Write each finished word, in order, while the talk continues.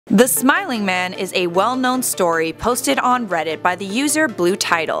The Smiling Man is a well-known story posted on Reddit by the user Blue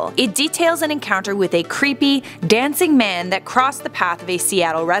Tidal. It details an encounter with a creepy, dancing man that crossed the path of a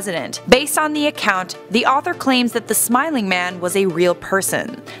Seattle resident. Based on the account, the author claims that the Smiling Man was a real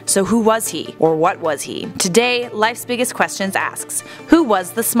person. So who was he? Or what was he? Today, Life's Biggest Questions asks, who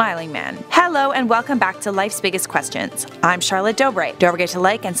was the Smiling Man? Hello and welcome back to Life's Biggest Questions. I'm Charlotte Dobre. Don't forget to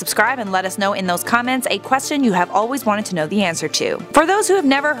like and subscribe and let us know in those comments a question you have always wanted to know the answer to. For those who have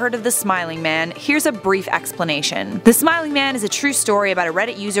never heard of the Smiling Man, here's a brief explanation. The Smiling Man is a true story about a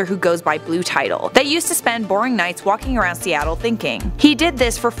Reddit user who goes by Blue Tidal that used to spend boring nights walking around Seattle thinking. He did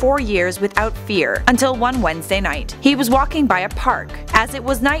this for 4 years without fear, until one Wednesday night. He was walking by a park. As it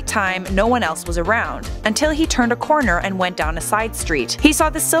was nighttime, no one else was around, until he turned a corner and went down a side street. He saw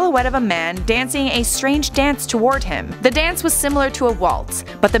the silhouette of a man dancing a strange dance toward him. The dance was similar to a waltz,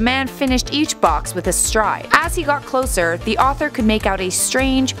 but the man finished each box with a stride. As he got closer, the author could make out a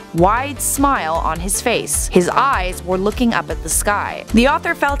strange, wide smile on his face. His eyes were looking up at the sky. The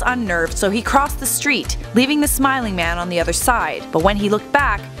author felt unnerved, so he crossed the street, leaving the Smiling Man on the other side. But when he looked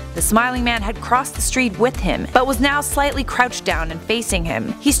back, the Smiling Man had crossed the street with him, but was now slightly crouched down and facing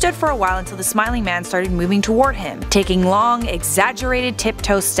him. He stood for a while until the Smiling Man started moving toward him, taking long, exaggerated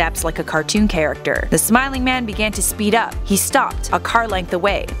tiptoe steps like a cartoon character. The Smiling Man began to speed up. He stopped, a car length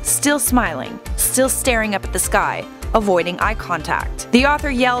away, still smiling, still staring up at the sky, avoiding eye contact. The author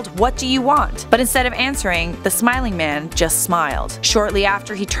yelled, "What do you want?" But instead of answering, the Smiling Man just smiled. Shortly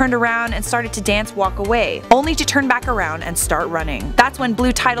after, he turned around and started to dance walk away, only to turn back around and start running. That's when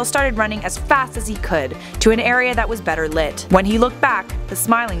Blue Tidal started running as fast as he could to an area that was better lit. When he looked back, the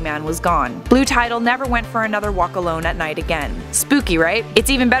Smiling Man was gone. Blue Tidal never went for another walk alone at night again. Spooky, right? It's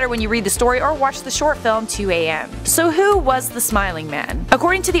even better when you read the story or watch the short film 2 AM. So who was the Smiling Man?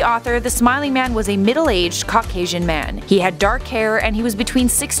 According to the author, the Smiling Man was a middle-aged Caucasian man. He had dark hair and he was between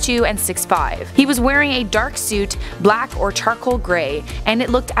 6'2" and 6'5". He was wearing a dark suit, black or charcoal gray, and it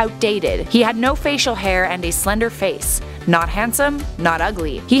looked outdated. He had no facial hair and a slender face. Not handsome, not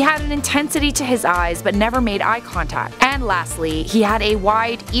ugly. He had an intensity to his eyes but never made eye contact. And lastly, he had a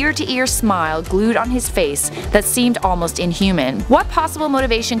wide, ear-to-ear smile glued on his face that seemed almost inhuman. What possible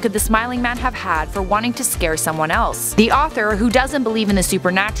motivation could the Smiling Man have had for wanting to scare someone else? The author, who doesn't believe in the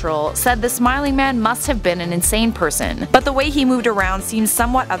supernatural, said the Smiling Man must have been an insane person, but the way he moved around seems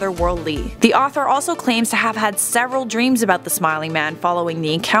somewhat otherworldly. The author also claims to have had several dreams about the Smiling Man following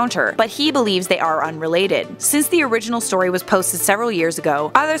the encounter, but he believes they are unrelated. Since the original story was posted several years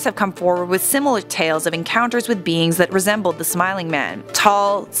ago, others have come forward with similar tales of encounters with beings that resembled the Smiling Man.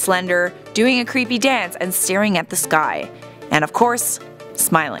 Tall, slender, doing a creepy dance and staring at the sky. And of course,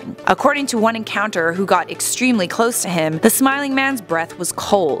 smiling. According to one encounter who got extremely close to him, the Smiling Man's breath was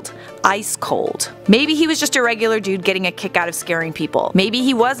cold. Ice cold. Maybe he was just a regular dude getting a kick out of scaring people. Maybe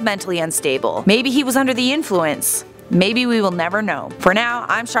he was mentally unstable. Maybe he was under the influence. Maybe we will never know. For now,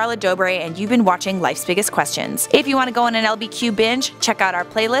 I'm Charlotte Dobre and you've been watching Life's Biggest Questions. If you want to go on an LBQ binge, check out our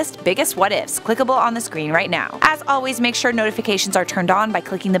playlist, Biggest What Ifs, clickable on the screen right now. As always, make sure notifications are turned on by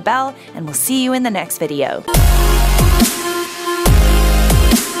clicking the bell, and we'll see you in the next video.